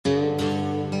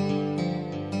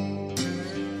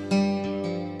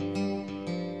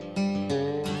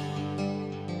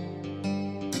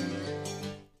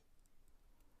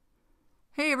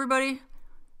Hey everybody,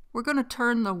 we're going to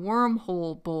turn the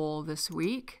wormhole bowl this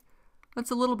week.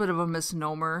 That's a little bit of a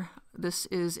misnomer. This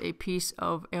is a piece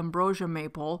of ambrosia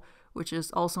maple, which is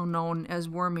also known as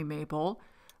wormy maple.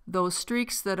 Those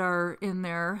streaks that are in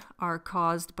there are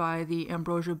caused by the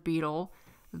ambrosia beetle.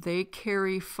 They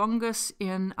carry fungus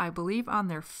in, I believe, on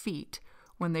their feet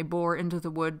when they bore into the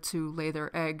wood to lay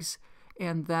their eggs,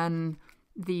 and then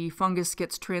the fungus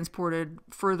gets transported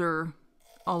further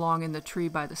along in the tree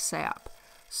by the sap.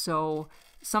 So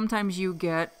sometimes you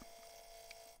get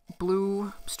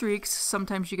blue streaks,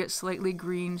 sometimes you get slightly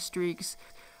green streaks.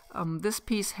 This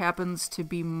piece happens to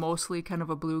be mostly kind of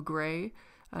a blue-gray.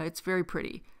 It's very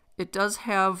pretty. It does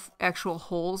have actual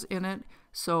holes in it,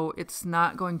 so it's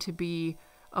not going to be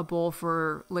a bowl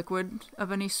for liquid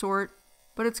of any sort,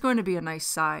 but it's going to be a nice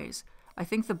size. I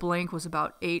think the blank was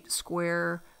about 8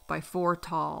 square by 4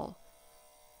 tall,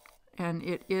 and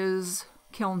it is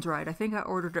kiln dried. I think I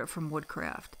ordered it from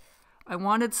Woodcraft. I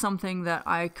wanted something that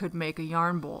I could make a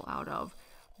yarn bowl out of,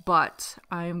 but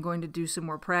I am going to do some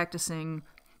more practicing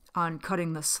on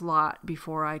cutting the slot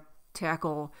before I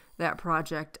tackle that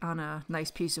project on a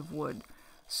nice piece of wood.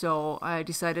 So I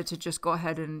decided to just go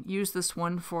ahead and use this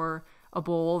one for a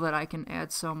bowl that I can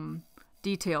add some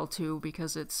detail to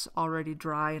because it's already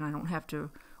dry and I don't have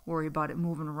to worry about it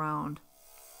moving around.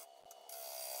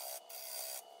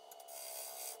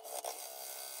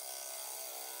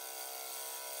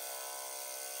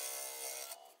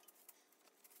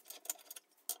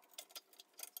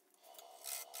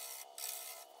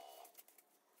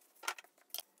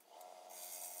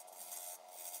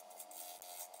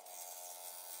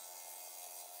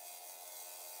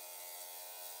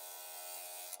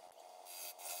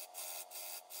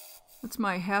 That's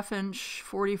my 1/2 inch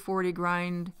 40/40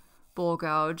 grind bowl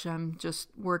gouge. I'm just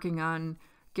working on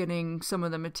getting some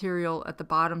of the material at the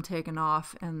bottom taken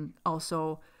off and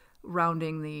also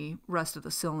rounding the rest of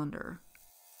the cylinder.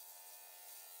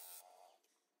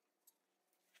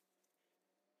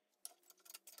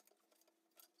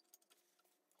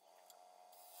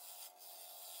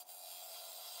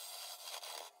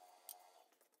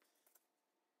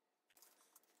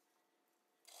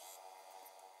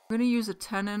 I'm going to use a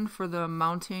tenon for the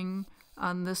mounting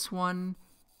on this one.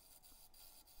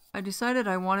 I decided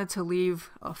I wanted to leave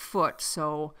a foot,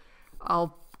 so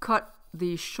I'll cut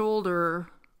the shoulder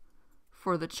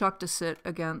for the chuck to sit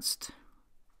against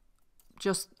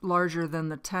just larger than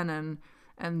the tenon,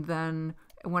 and then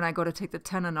when I go to take the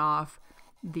tenon off,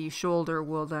 the shoulder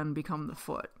will then become the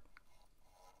foot.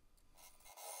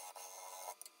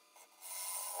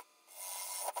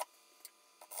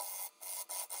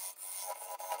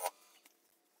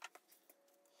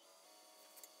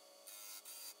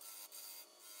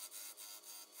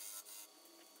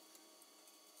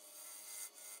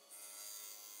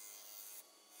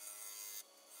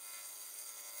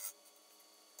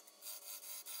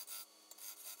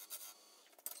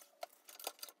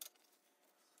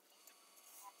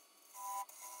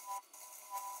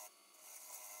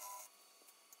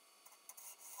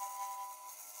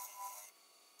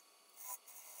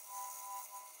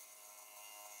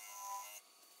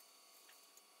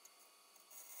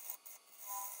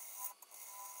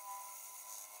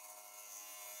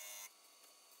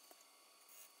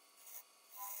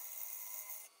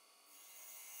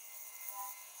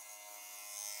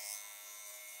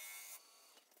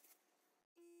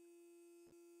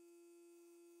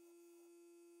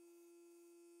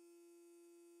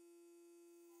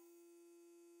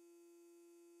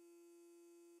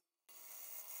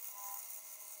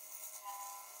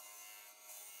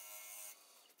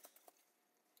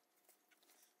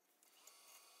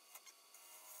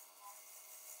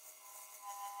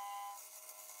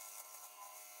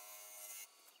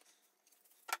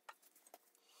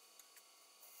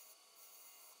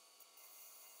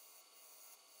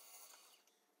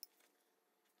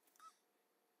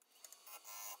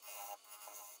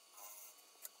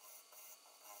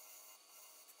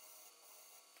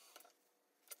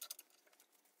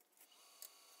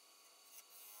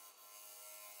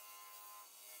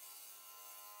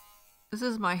 This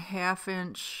is my 1/2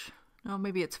 inch, no,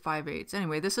 maybe it's 5/8.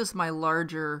 Anyway, this is my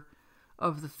larger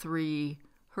of the 3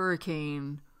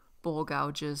 hurricane bowl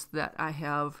gouges that I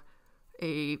have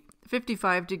a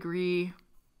 55-degree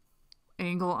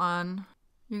angle on.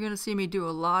 You're going to see me do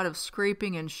a lot of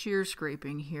scraping and shear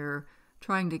scraping here,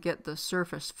 trying to get the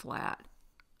surface flat.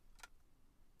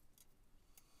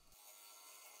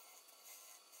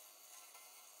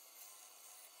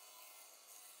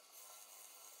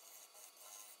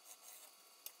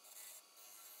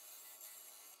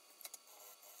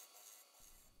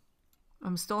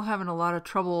 I'm still having a lot of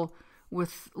trouble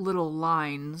with little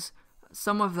lines.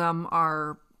 Some of them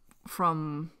are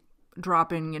from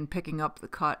dropping and picking up the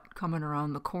cut coming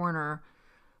around the corner,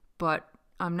 but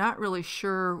I'm not really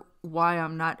sure why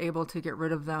I'm not able to get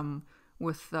rid of them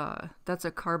with, that's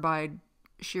a carbide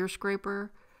shear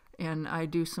scraper, and I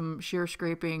do some shear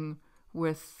scraping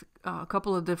with a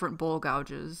couple of different bowl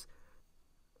gouges.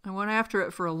 I went after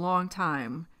it for a long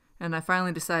time, and I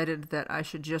finally decided that I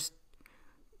should just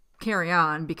carry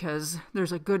on because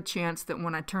there's a good chance that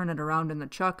when I turn it around in the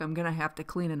chuck, I'm going to have to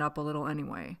clean it up a little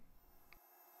anyway.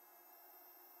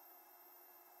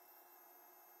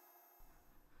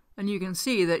 And you can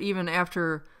see that even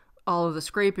after all of the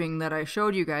scraping that I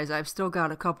showed you guys, I've still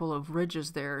got a couple of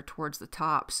ridges there towards the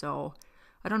top. So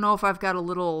I don't know if I've got a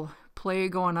little play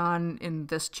going on in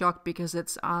this chuck because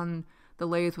it's on the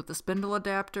lathe with the spindle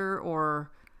adapter,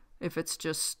 or if it's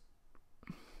just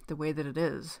the way that it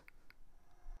is.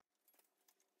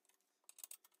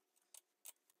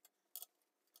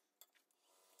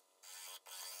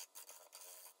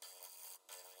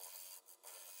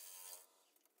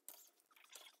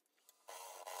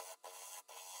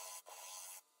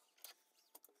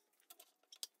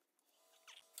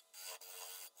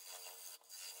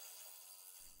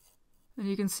 And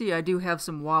you can see I do have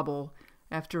some wobble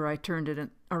after I turned it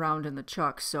around in the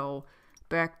chuck, so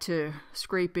back to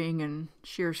scraping and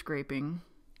shear scraping.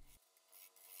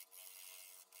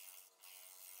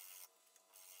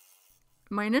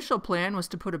 My initial plan was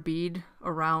to put a bead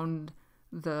around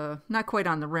not quite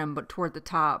on the rim, but toward the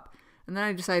top, and then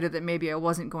I decided that maybe I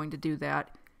wasn't going to do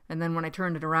that, and then when I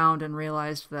turned it around and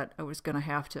realized that I was going to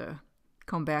have to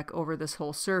come back over this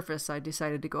whole surface, I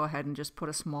decided to go ahead and just put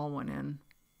a small one in.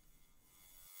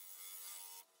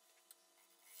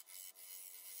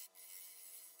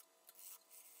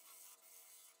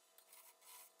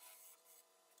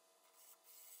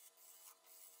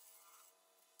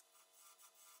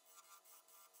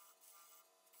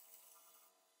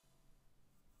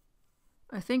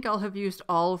 I think I'll have used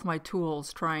all of my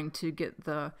tools trying to get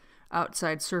the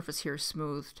outside surface here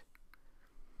smoothed.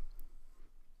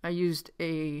 I used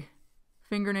a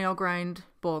fingernail grind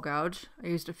bowl gouge. I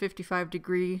used a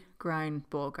 55-degree grind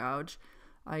bowl gouge.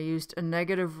 I used a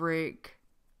negative rake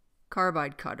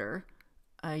carbide cutter.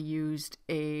 I used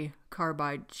a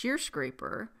carbide shear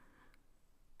scraper.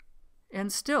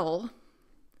 And still,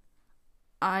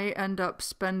 I end up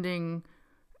spending,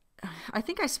 I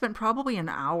think I spent probably an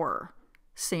hour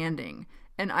sanding,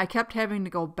 and I kept having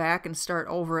to go back and start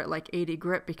over at like 80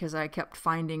 grit because I kept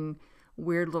finding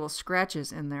weird little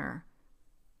scratches in there.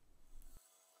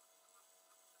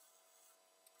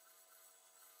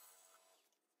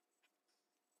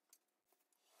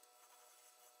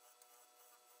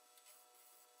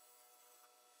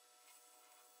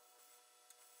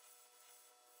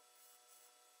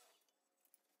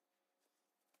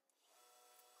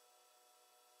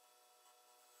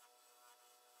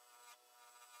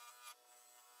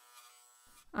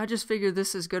 I just figured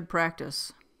this is good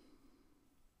practice.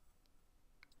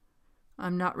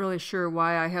 I'm not really sure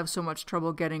why I have so much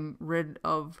trouble getting rid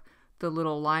of the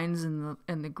little lines and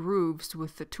the grooves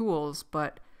with the tools,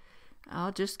 but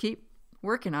I'll just keep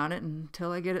working on it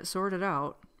until I get it sorted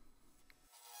out.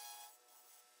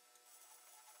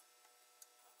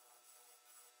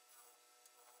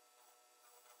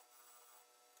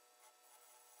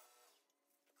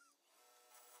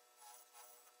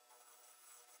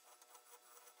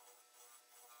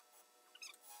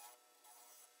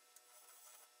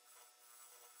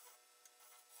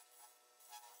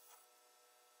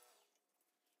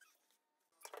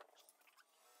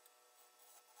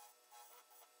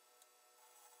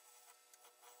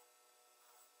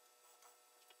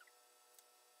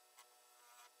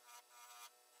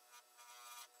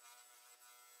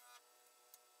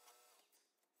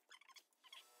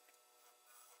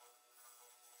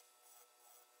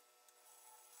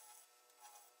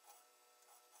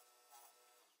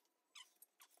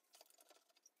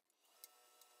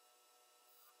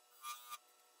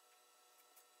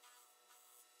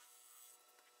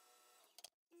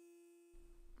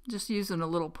 Just using a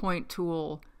little point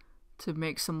tool to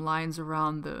make some lines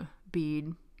around the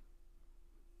bead.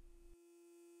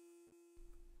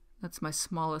 That's my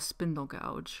smallest spindle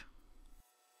gouge.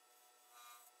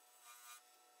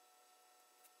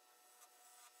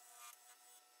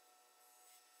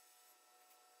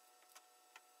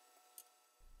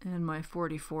 And my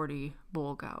 40/40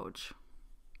 bowl gouge.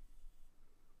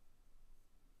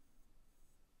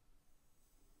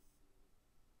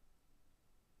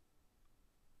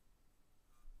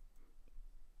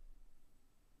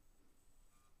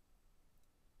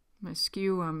 My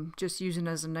skew I'm just using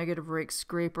as a negative rake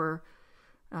scraper.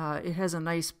 It has a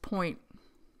nice point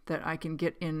that I can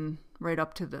get in right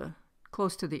up to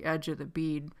close to the edge of the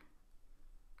bead.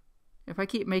 If I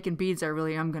keep making beads, I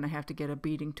really am going to have to get a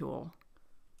beading tool.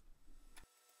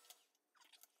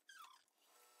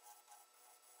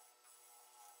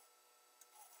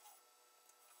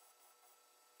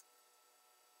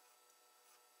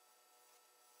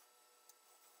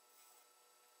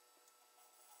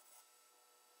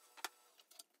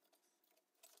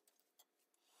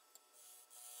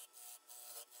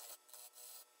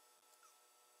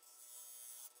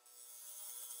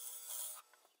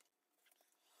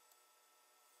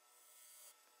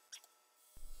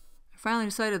 Finally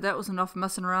decided that was enough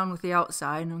messing around with the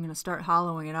outside, and I'm going to start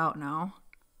hollowing it out now.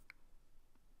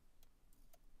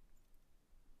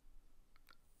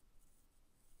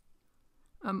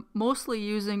 I'm mostly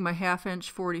using my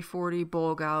 1/2" 40/40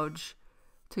 bowl gouge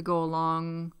to go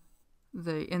along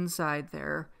the inside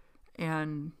there,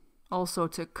 and also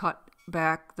to cut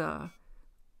back the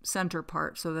center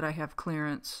part so that I have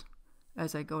clearance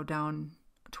as I go down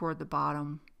toward the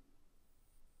bottom.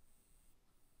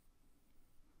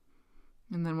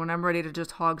 And then when I'm ready to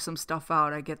just hog some stuff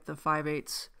out, I get the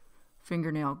 5/8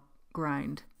 fingernail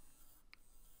grind.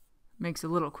 Makes a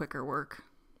little quicker work.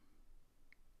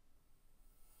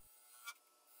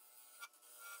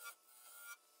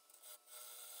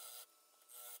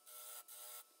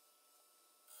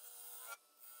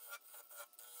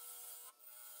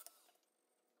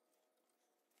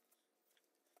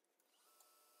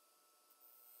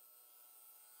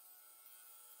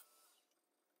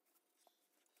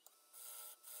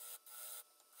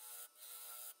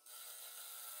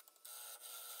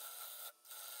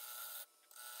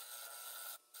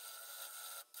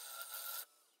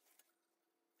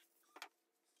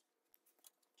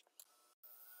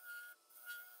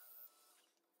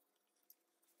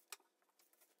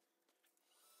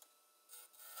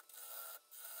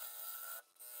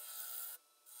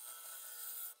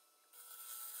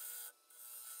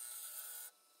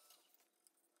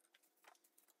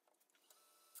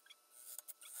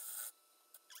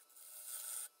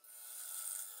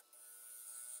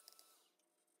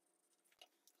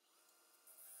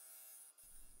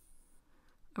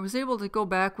 I was able to go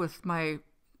back with my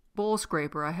bowl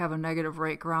scraper. I have a negative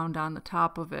right ground on the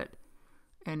top of it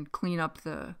and clean up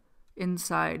the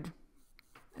inside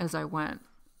as I went.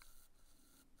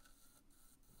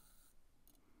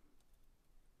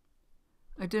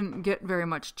 I didn't get very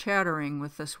much chattering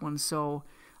with this one, so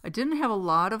I didn't have a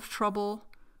lot of trouble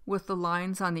with the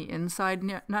lines on the inside,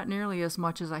 not nearly as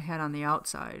much as I had on the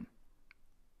outside.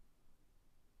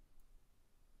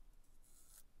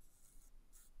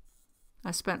 I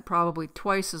spent probably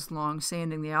twice as long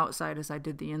sanding the outside as I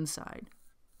did the inside.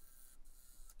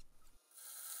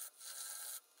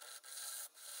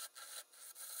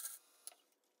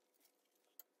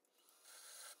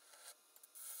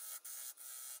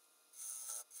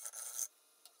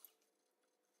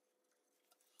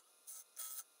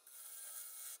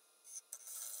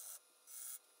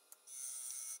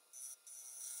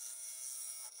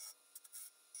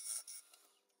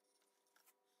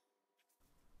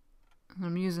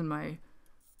 I'm using my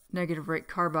negative rate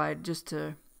carbide just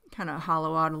to kind of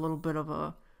hollow out a little bit of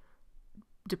a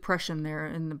depression there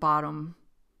in the bottom.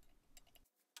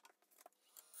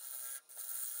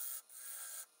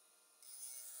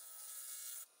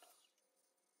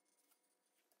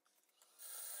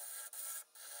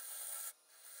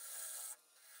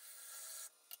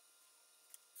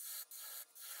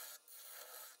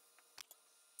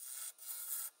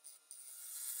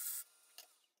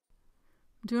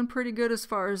 Doing pretty good as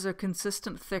far as a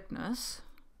consistent thickness.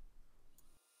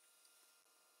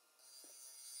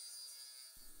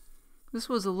 This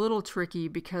was a little tricky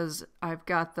because I've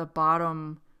got the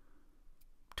bottom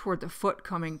toward the foot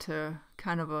coming to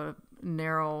kind of a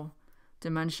narrow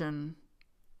dimension.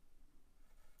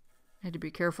 I had to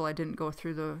be careful I didn't go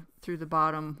through the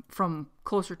bottom from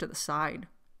closer to the side.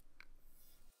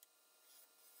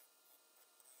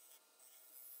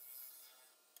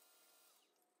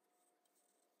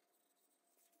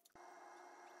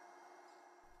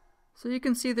 So you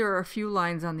can see there are a few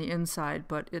lines on the inside,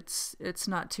 but it's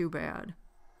not too bad.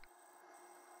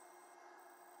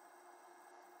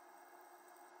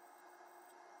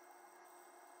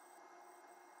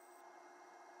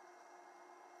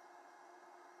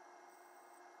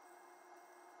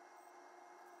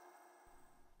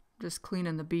 Just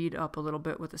cleaning the bead up a little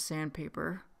bit with the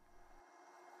sandpaper.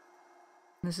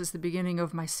 This is the beginning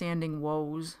of my sanding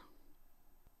woes.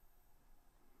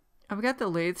 I've got the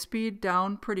lathe speed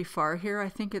down pretty far here. I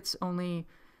think it's only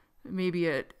maybe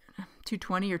at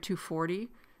 220 or 240,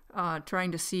 trying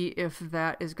to see if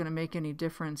that is going to make any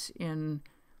difference in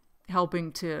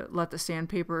helping to let the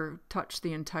sandpaper touch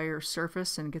the entire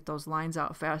surface and get those lines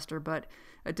out faster, but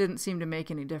it didn't seem to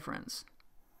make any difference.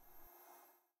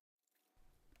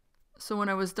 So when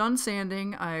I was done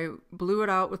sanding, I blew it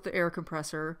out with the air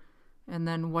compressor and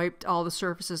then wiped all the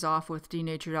surfaces off with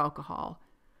denatured alcohol.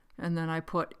 And then I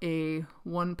put a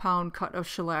 1 pound cut of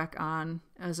shellac on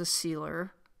as a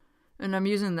sealer. And I'm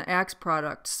using the Axe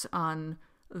products on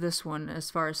this one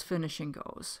as far as finishing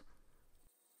goes.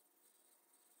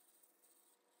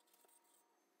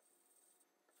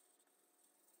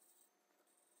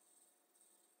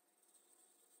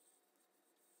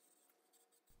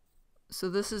 So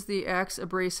this is the Axe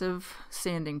abrasive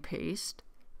sanding paste.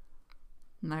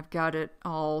 And I've got it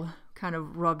all kind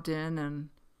of rubbed in, and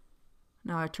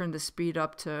now I turned the speed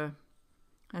up to,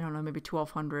 I don't know, maybe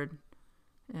 1200,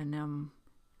 and I'm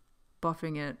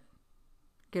buffing it,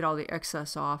 get all the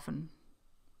excess off and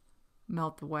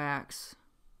melt the wax.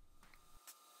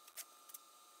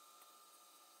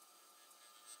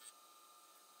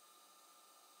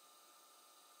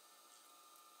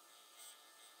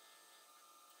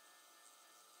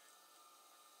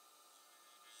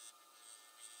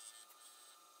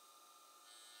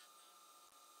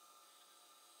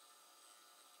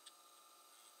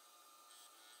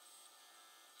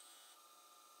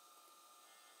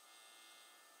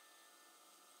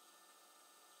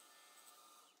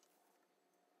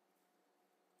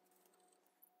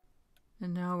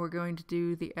 And now we're going to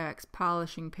do the Axe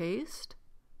polishing paste.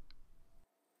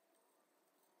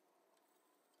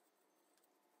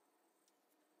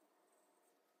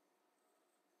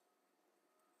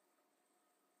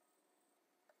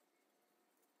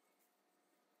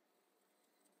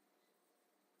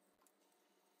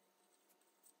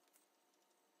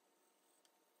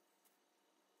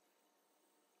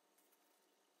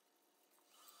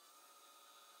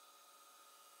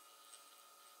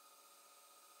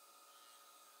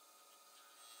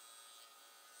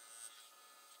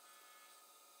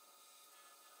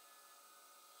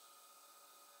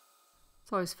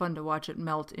 It's always fun to watch it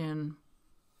melt in.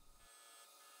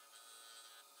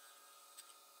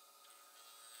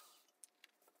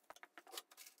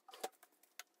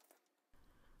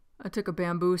 I took a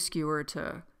bamboo skewer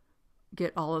to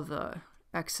get all of the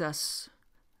excess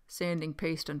sanding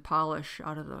paste and polish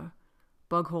out of the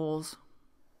bug holes.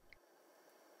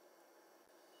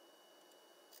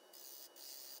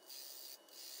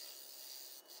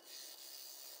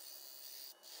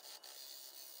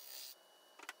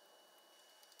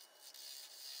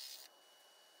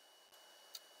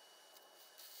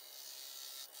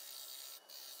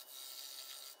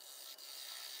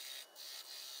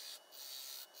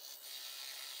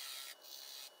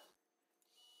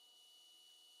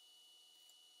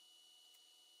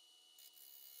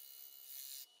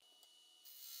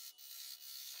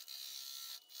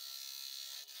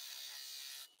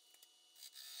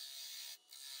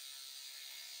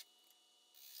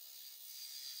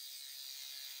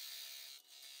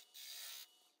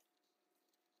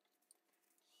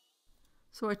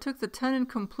 So I took the tenon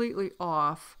completely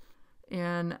off,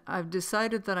 and I've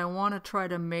decided that I want to try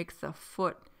to make the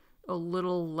foot a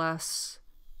little less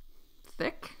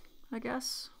thick, I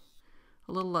guess,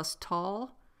 a little less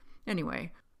tall.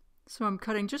 Anyway, so I'm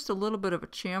cutting just a little bit of a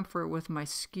chamfer with my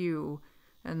skew,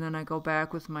 and then I go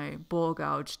back with my bowl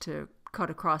gouge to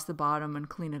cut across the bottom and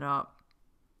clean it up.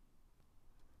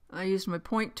 I used my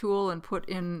point tool and put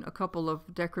in a couple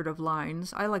of decorative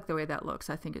lines. I like the way that looks.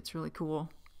 I think it's really cool.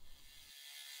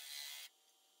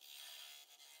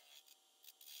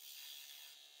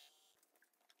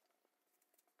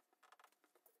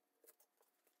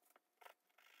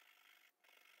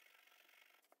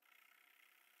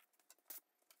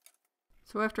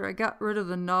 So after I got rid of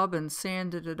the nub and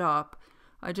sanded it up,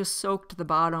 I just soaked the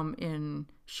bottom in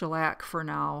shellac for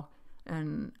now,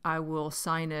 and I will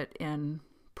sign it and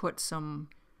put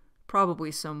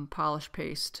probably some polish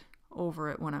paste over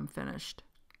it when I'm finished.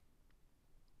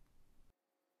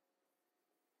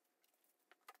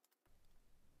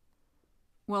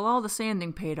 Well, all the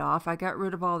sanding paid off. I got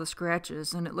rid of all the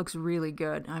scratches, and it looks really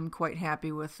good. I'm quite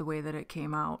happy with the way that it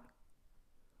came out.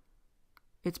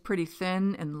 It's pretty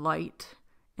thin and light,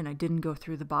 and I didn't go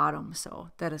through the bottom, so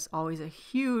that is always a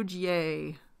huge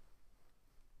yay.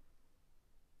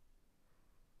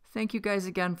 Thank you guys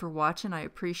again for watching. I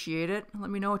appreciate it. Let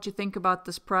me know what you think about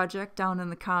this project down in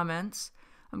the comments.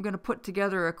 I'm going to put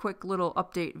together a quick little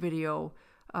update video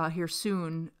here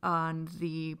soon on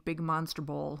the big monster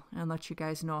bowl and let you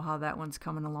guys know how that one's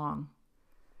coming along.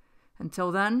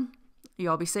 Until then, you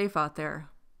all be safe out there.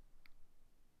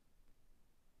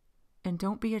 And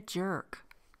don't be a jerk.